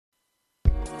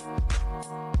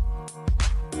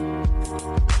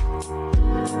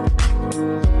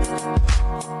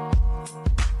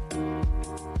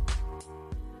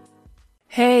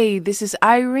Hey, this is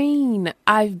Irene.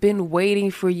 I've been waiting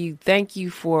for you. Thank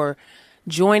you for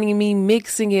joining me,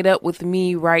 mixing it up with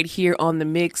me right here on The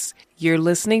Mix. You're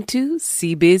listening to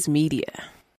CBiz Media.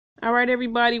 All right,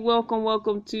 everybody, welcome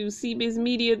to CBiz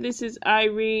Media. This is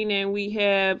Irene, and we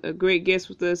have a great guest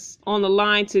with us on the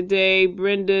line today,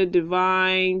 Brenda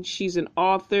Devine. She's an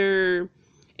author,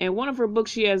 and one of her books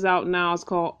she has out now is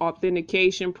called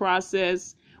Authentication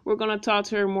Process. We're going to talk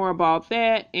to her more about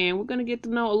that, and we're going to get to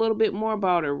know a little bit more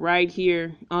about her right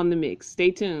here on The Mix. Stay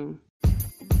tuned.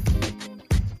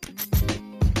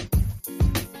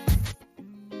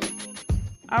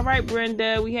 All right,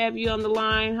 Brenda, we have you on the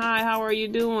line. Hi, how are you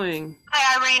doing?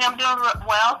 Hi, Irene. I'm doing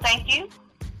well, thank you.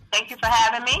 Thank you for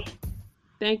having me.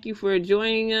 Thank you for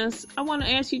joining us. I want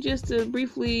to ask you just to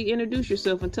briefly introduce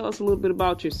yourself and tell us a little bit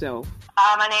about yourself.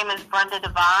 My name is Brenda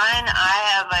Devine. I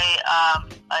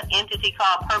have an entity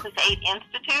called Purpose 8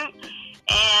 Institute,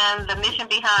 and the mission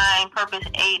behind Purpose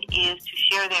 8 is to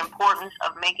share the importance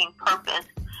of making purpose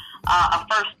a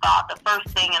first thought, the first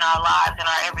thing in our lives, in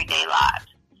our everyday lives.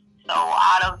 So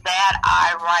out of that,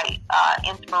 I write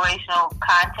inspirational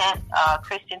content,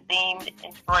 Christian-themed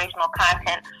inspirational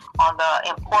content on the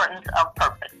importance of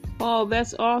purpose. Oh,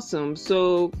 that's awesome.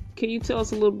 So can you tell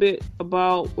us a little bit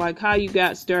about like how you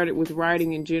got started with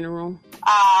writing in general?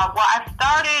 Well, I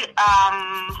started,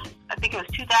 I think it was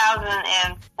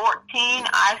 2014.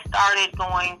 I started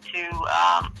going to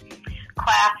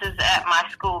classes at my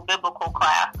school, biblical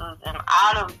classes, and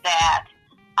out of that,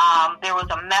 there was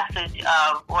a message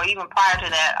of, or even prior to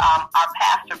that, our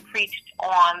pastor preached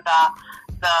on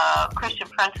the Christian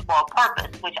principle of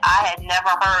purpose, which I had never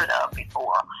heard of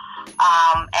before.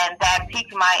 And that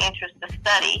piqued my interest to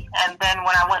study. And then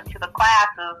when I went to the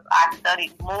classes, I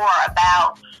studied more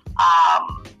about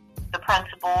the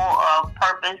principle of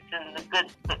purpose and the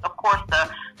good, of course,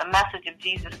 the message of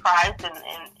Jesus Christ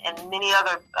and many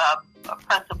other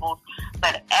principles.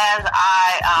 But as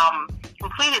I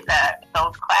completed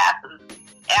those classes,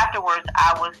 afterwards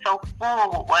I was so full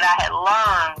with what I had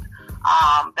learned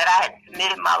that I had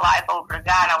submitted my life over to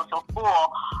God. I was so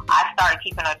full, I started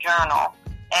keeping a journal.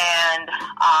 And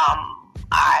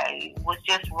I was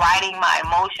just writing my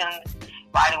emotions,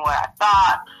 writing what I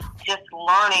thought, just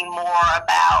learning more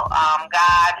about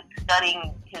God,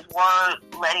 studying His Word,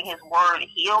 letting His Word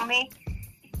heal me.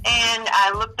 And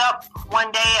I looked up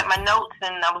one day at my notes,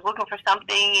 and I was looking for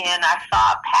something, and I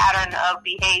saw a pattern of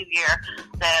behavior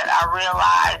that I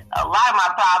realized a lot of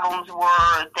my problems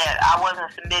were that I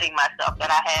wasn't submitting myself, that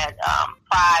I had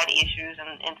pride issues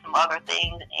and some other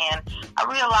things. And I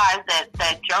realized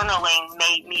that journaling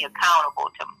made me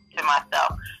accountable to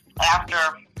myself. After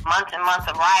months and months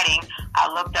of writing,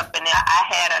 I looked up and I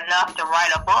had enough to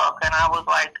write a book, and I was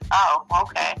like, oh,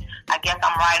 okay, I guess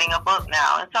I'm writing a book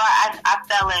now. And so I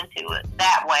fell into it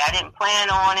that way. I didn't plan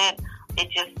on it. It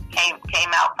just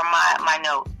came out from my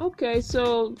notes. Okay,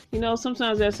 so,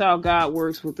 sometimes that's how God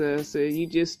works with us. You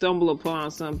just stumble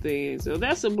upon something. So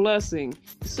that's a blessing.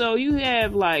 So you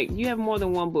have more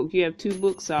than one book. You have 2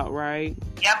 books out, right?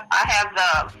 Yep, I have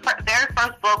the very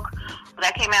first book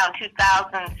that came out in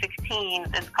 2016.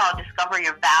 It's called Discover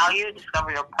Your Value,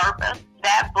 Discover Your Purpose.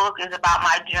 That book is about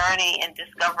my journey in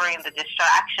discovering the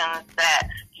distractions that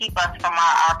keep us from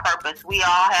our purpose. We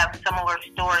all have similar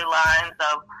storylines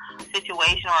of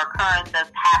situation or occurrence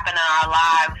that's happened in our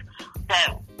lives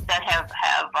that have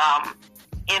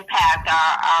impact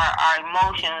our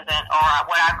emotions or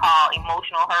what I call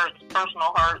emotional hurts,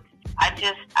 personal hurts. I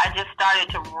just started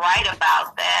to write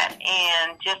about that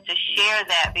and just to share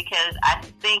that, because I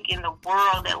think in the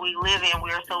world that we live in, we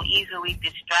are so easily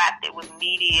distracted with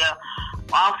media,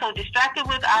 also distracted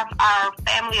with our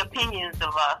family opinions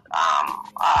of us,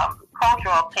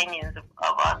 cultural opinions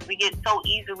of us. We get so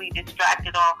easily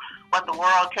distracted on what the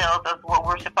world tells us what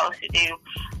we're supposed to do.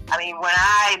 I mean,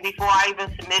 before I even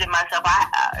submitted myself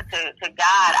to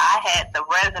God, I had the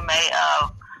resume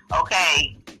of,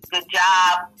 okay, good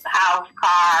job, house,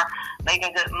 car,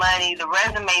 making good money. The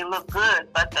resume looked good,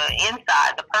 but the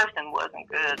inside, the person wasn't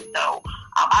good. So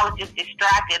I was just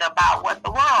distracted about what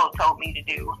the world told me to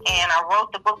do. And I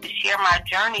wrote the book to share my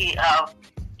journey of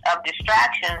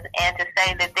distractions and to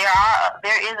say that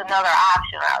there is another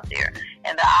option out there,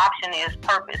 and the option is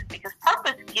purpose, because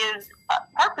purpose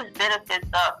benefits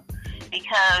us,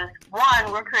 because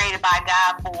one, we're created by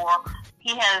God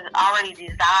He has already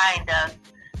designed us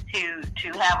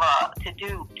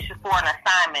for an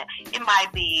assignment. It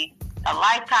might be a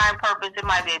lifetime purpose, it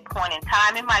might be a point in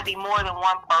time, it might be more than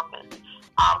one purpose.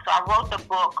 So I wrote the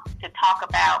book to talk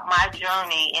about my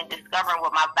journey in discovering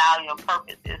what my value and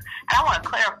purpose is. And I want to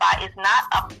clarify, it's not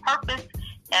a purpose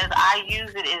as I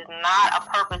use it, is not a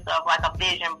purpose of like a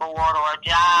vision board or a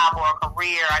job or a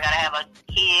career. I got to have a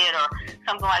kid or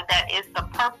something like that. It's the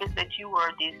purpose that you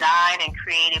were designed and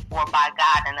created for by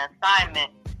God, an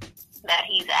assignment that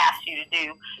He's asked you to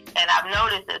do. And I've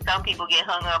noticed that some people get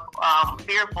hung up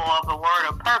fearful of the word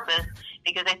of purpose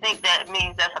because they think that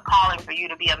means that's a calling for you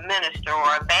to be a minister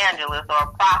or evangelist or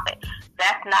a prophet.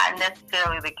 That's not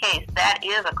necessarily the case. That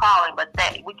is a calling, but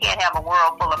that we can't have a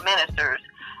world full of ministers.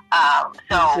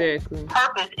 Exactly.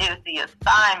 Purpose is the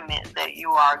assignment that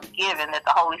you are given, that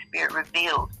the Holy Spirit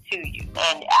reveals to you.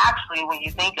 And actually, when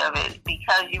you think of it,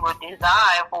 because you were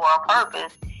designed for a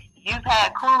purpose, you've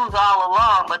had clues all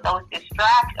along, but those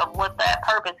distractions of what that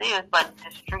purpose is, but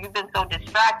you've been so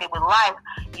distracted with life,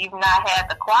 you've not had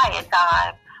the quiet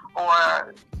time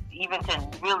or even to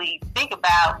really think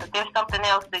about that there's something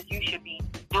else that you should be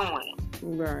doing.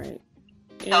 Right.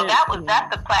 So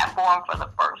that's the platform for the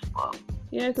first book.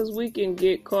 Yeah, because we can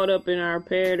get caught up in our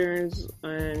patterns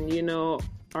and, you know,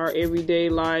 our everyday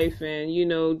life and, you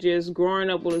know, just growing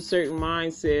up with a certain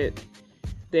mindset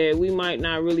that we might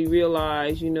not really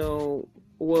realize, you know,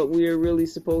 what we're really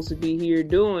supposed to be here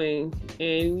doing.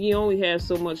 And you only have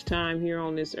so much time here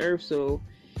on this earth. So,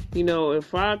 you know,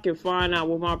 if I can find out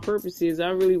what my purpose is,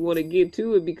 I really want to get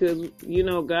to it because, you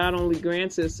know, God only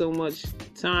grants us so much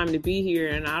time to be here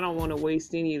and I don't want to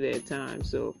waste any of that time.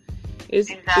 So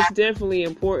it's definitely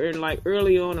important, like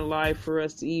early on in life, for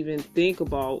us to even think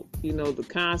about, you know, the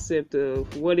concept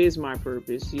of what is my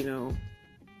purpose, you know.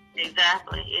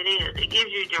 Exactly, it is. It gives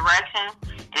you direction.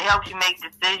 It helps you make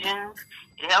decisions.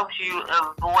 It helps you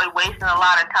avoid wasting a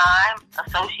lot of time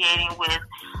associating with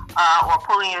or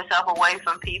pulling yourself away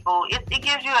from people. It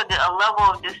gives you a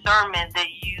level of discernment that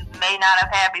you may not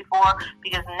have had before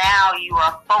because now you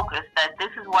are focused that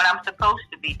this is what I'm supposed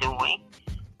to be doing.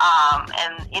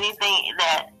 And anything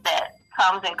that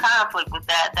comes in conflict with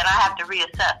that, then I have to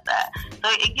reassess that. So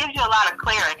it gives you a lot of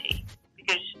clarity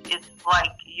because it's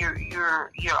like you're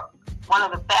one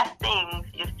of the best things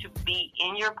is to be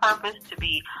in your purpose, to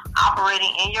be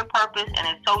operating in your purpose, and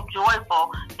it's so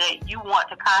joyful that you want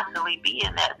to constantly be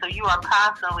in that. So you are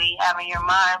constantly having your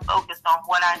mind focused on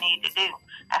what I need to do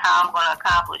and how I'm going to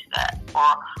accomplish that,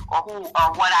 or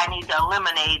what I need to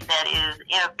eliminate that is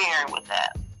interfering with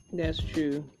that. That's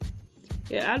true.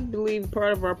 Yeah, I believe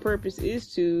part of our purpose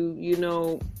is to, you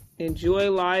know,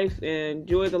 enjoy life and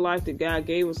enjoy the life that God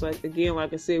gave us. Like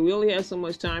I said, we only have so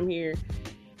much time here.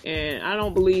 And I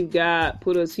don't believe God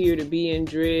put us here to be in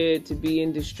dread, to be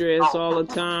in distress all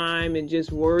the time and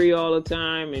just worry all the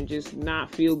time and just not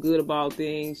feel good about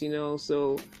things, you know.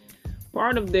 So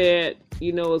part of that,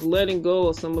 you know, is letting go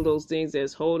of some of those things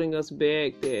that's holding us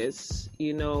back, that's,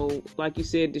 you know, like you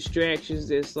said, distractions,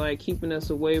 that's like keeping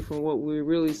us away from what we're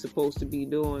really supposed to be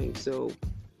doing. So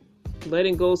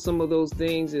letting go of some of those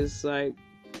things is like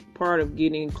part of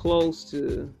getting close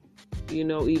to, you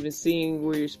know, even seeing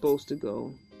where you're supposed to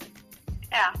go.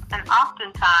 Yeah, and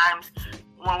oftentimes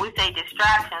when we say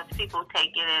distractions, people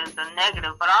take it as a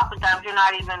negative, but oftentimes you're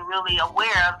not even really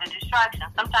aware of the distraction.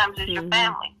 Sometimes it's your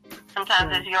family.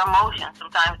 Sometimes it's your emotions.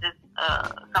 Sometimes it's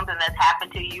something that's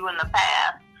happened to you in the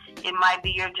past. It might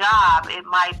be your job. It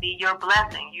might be your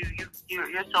blessing.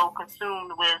 You're so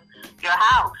consumed with your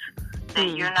house that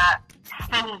you're not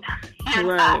spending,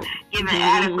 not giving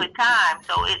adequate time.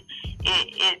 So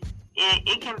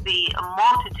it can be a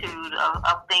multitude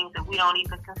of things that we don't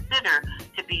even consider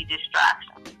to be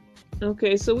distractions.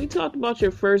 Okay, so we talked about your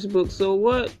first book. So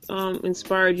what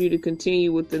inspired you to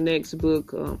continue with the next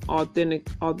book,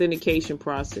 Authentication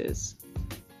Process?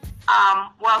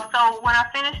 Well, so when I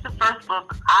finished the first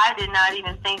book, I did not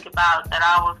even think about that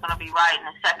I was going to be writing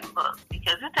a second book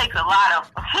because it takes a lot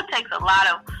of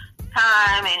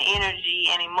time and energy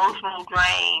and emotional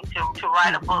drain to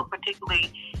write a book,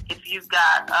 particularly if you've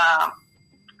got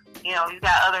you've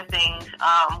got other things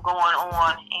going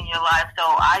on in your life. So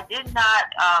I did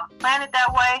not plan it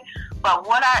that way. But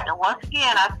once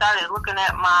again, I started looking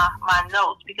at my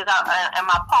notes and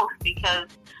my posts because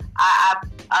I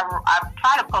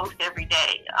try to post every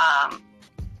day.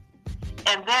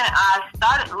 And then I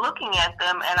started looking at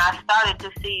them and I started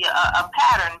to see a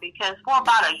pattern because for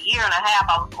about a year and a half,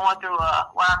 I was going through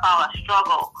what I call a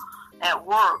struggle at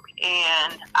work.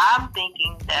 And I'm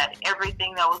thinking that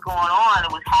everything that was going on,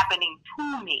 it was happening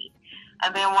to me.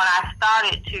 And then when I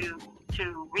started to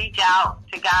reach out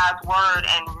to God's Word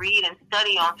and read and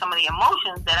study on some of the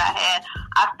emotions that I had,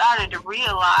 I started to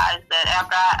realize that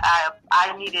after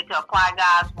I needed to apply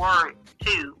God's Word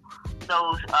to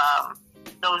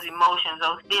those emotions,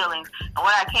 those feelings. And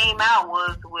what I came out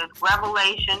was with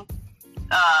revelation,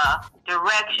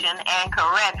 direction, and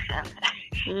correction.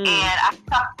 And I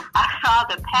saw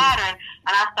the pattern,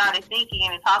 and I started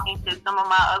thinking and talking to some of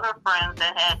my other friends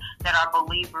that are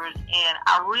believers, and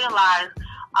I realized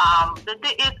that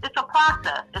it's a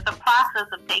process. It's a process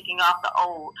of taking off the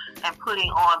old and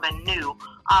putting on the new.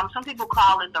 Some people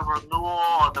call it the renewal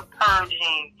or the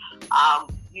purging.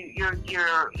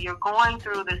 You're going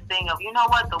through this thing of, you know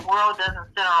what, the world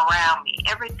doesn't center around me.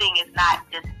 Everything is not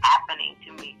just happening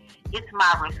to me. It's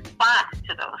my response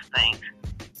to those things.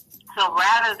 So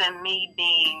rather than me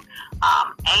being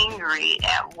angry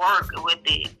at work with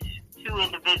the two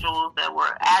individuals that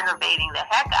were aggravating the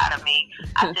heck out of me,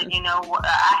 I said, you know what,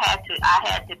 I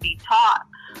had to be taught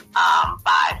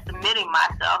by submitting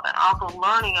myself and also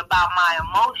learning about my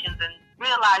emotions and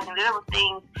realizing there were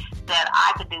things that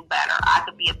I could do better. I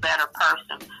could be a better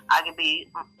person. I could be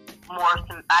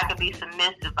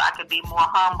submissive. I could be more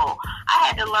humble. I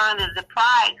had to learn that the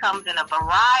pride comes in a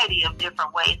variety of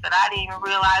different ways that I didn't even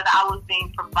realize I was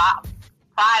being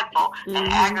prideful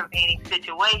and aggravating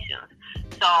situations.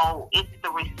 So it's the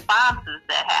responses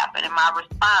that happen. And my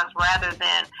response, rather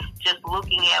than just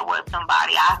looking at what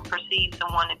I perceived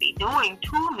someone to be doing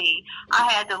to me, I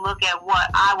had to look at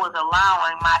what I was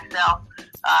allowing myself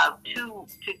to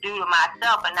do to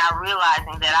myself, and not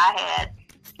realizing that I had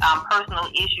personal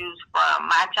issues from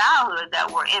my childhood that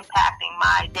were impacting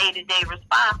my day-to-day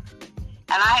response.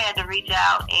 And I had to reach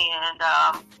out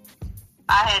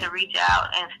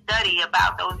and study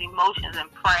about those emotions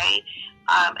and pray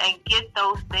and get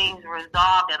those things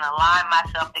resolved and align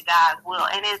myself to God's will.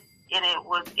 And it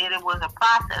was a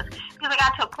process, because I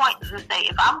got to a point to say,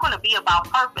 if I'm going to be about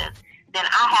purpose, then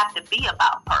I have to be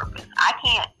about purpose. I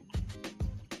can't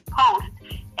post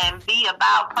and be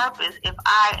about purpose if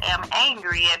I am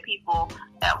angry at people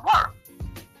at work.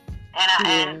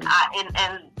 And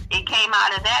it came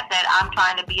out of that I'm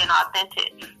trying to be an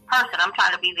authentic person. I'm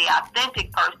trying to be the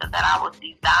authentic person that I was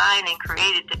designed and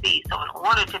created to be. So in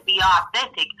order to be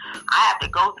authentic, I have to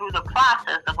go through the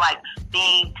process of like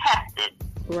being tested,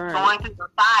 going through the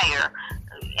fire,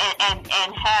 and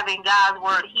having God's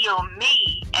word heal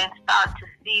me and start to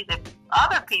see the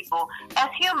other people as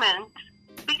humans,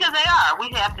 because they are. We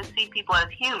have to see people as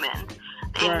humans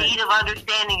in need of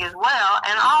understanding as well,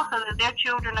 and also that they're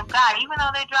children of God, even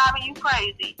though they're driving you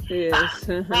crazy. Yes.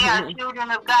 They are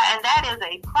children of God, and that is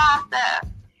a process.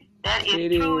 That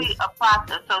is truly a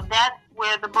process. So that's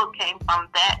where the book came from,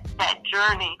 that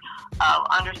journey of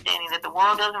understanding that the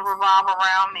world doesn't revolve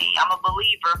around me. I'm a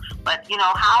believer, but you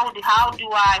know, how do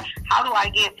I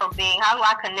get from being, how do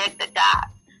I connect the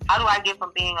dots? How do I get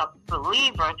from being a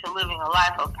believer to living a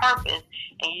life of purpose?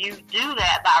 And you do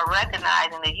that by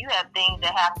recognizing that you have things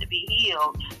that have to be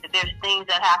healed, that there's things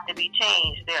that have to be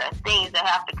changed, there are things that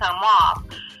have to come off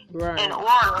in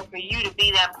order for you to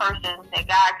be that person that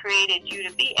God created you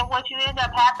to be. And what you end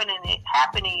up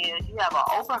happening is you have an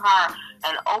open heart,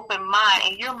 an open mind,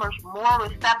 and you're much more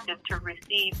receptive to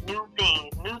receive new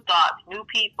things, new thoughts, new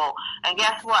people. And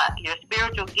guess what? Your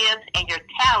spiritual gifts and your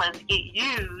talents get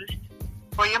used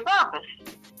for your purpose.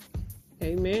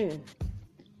 Amen.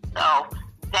 So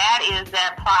that is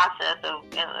that process of,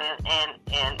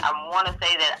 and I want to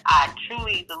say that I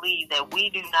truly believe that we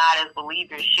do not, as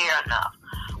believers, share enough.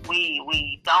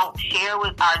 We don't share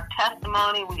with our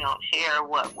testimony. We don't share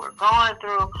what we're going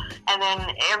through. And then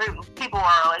people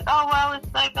are like, oh, well,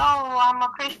 it's like, oh, I'm a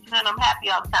Christian and I'm happy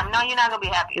all the time. No, you're not going to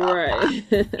be happy all the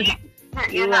time.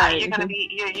 You're not. You're going to be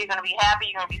happy.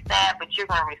 You're going to be sad, but you're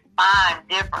going to respond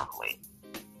differently.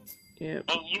 Yep.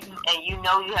 And you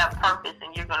know you have purpose,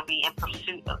 and you're going to be in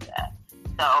pursuit of that.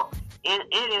 So it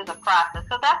is a process.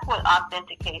 So that's what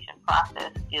authentication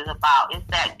process is about. It's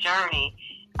that journey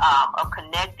of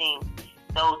connecting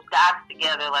those dots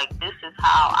together. Like, this is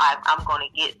how I'm going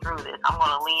to get through this. I'm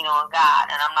going to lean on God,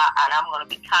 and I'm going to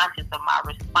be conscious of my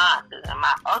responses. And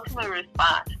my ultimate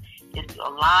response is to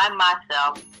align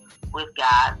myself with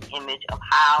God's image of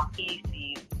how He sees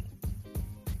me.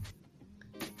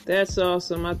 That's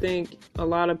awesome. I think a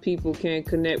lot of people can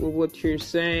connect with what you're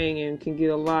saying and can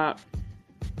get a lot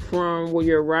from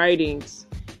your writings.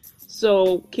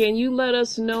 So can you let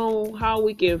us know how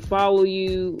we can follow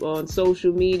you on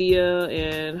social media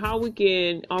and how we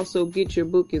can also get your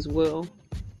book as well?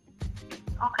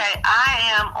 Okay, I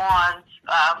am on,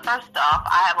 first off,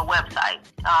 I have a website.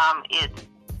 It's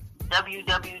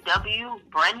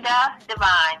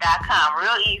www.brendadevine.com.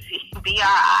 Real easy.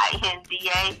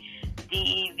 BRINDADEVINE.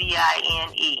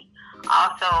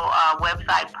 Also,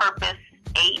 website Purpose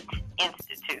 8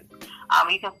 Institute.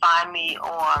 You can find me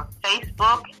on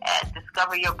Facebook at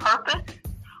Discover Your Purpose,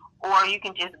 or you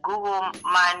can just Google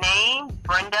my name,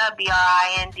 Brenda,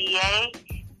 BRINDA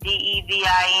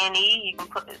Devine. You can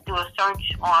do a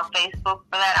search on Facebook for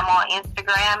that. I'm on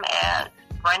Instagram as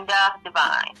Brenda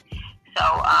Divine. So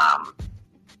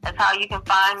that's how you can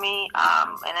find me.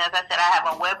 And as I said, I have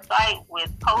a website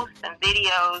with posts and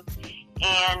videos.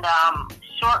 And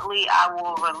shortly I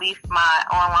will release my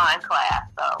online class.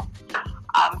 So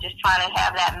I'm just trying to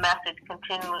have that message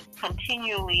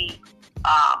continually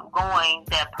going,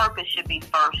 that purpose should be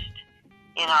first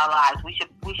in our lives. We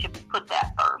should put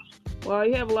that first. Well,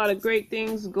 you have a lot of great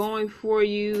things going for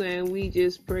you, and we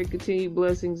just pray continued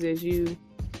blessings as you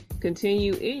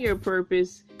continue in your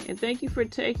purpose. And thank you for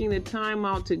taking the time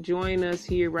out to join us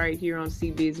right here on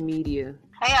CBiz Media.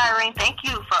 Hey, Irene, thank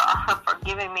you for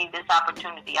giving me this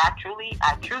opportunity. I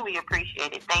truly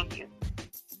appreciate it. Thank you.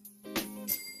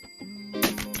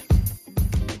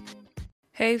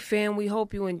 Hey fam, we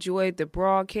hope you enjoyed the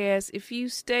broadcast. If you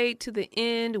stayed to the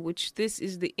end, which this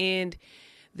is the end,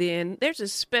 then there's a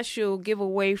special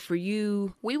giveaway for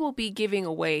you. We will be giving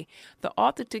away The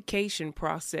Authentication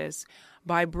Process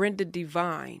by Brenda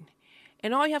Divine.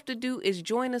 And all you have to do is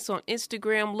join us on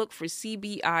Instagram. Look for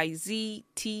CBIZ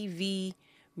TV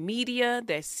Media.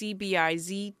 That's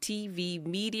CBIZ TV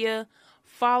Media.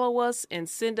 Follow us and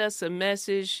send us a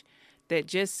message that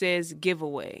just says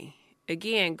giveaway.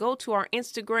 Again, go to our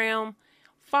Instagram,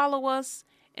 follow us,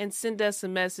 and send us a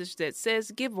message that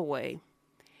says giveaway.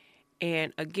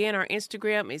 And again, our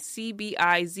Instagram is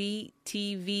CBIZ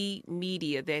TV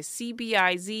Media. That's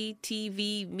CBIZ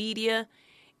TV Media.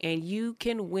 And you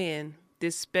can win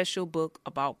this special book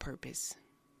about purpose.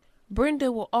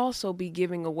 Brenda will also be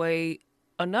giving away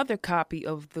another copy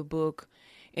of the book.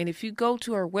 And if you go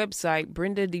to our website,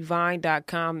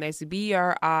 brendadivine.com, that's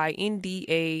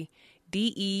BRINDADEVINE.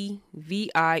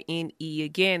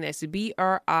 Again, that's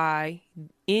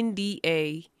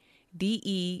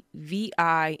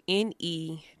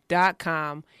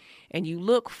BRINDADEVINE.com. And you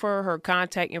look for her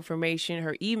contact information,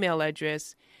 her email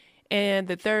address, and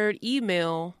the third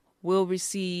email will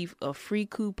receive a free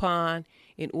coupon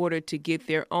in order to get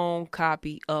their own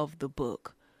copy of the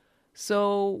book.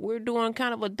 So we're doing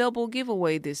kind of a double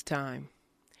giveaway this time.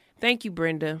 Thank you,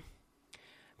 Brenda.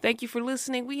 Thank you for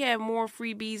listening. We have more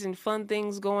freebies and fun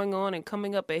things going on and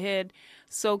coming up ahead.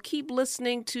 So keep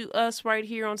listening to us right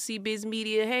here on CBiz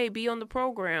Media. Hey, be on the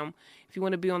program. If you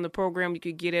want to be on the program, you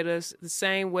could get at us the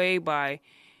same way by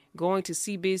going to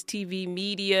CBiz TV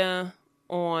Media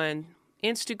on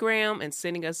Instagram and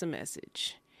sending us a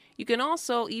message. You can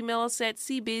also email us at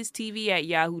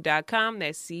cbiztv@yahoo.com.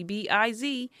 That's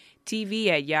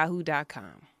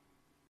CBIZTV@yahoo.com.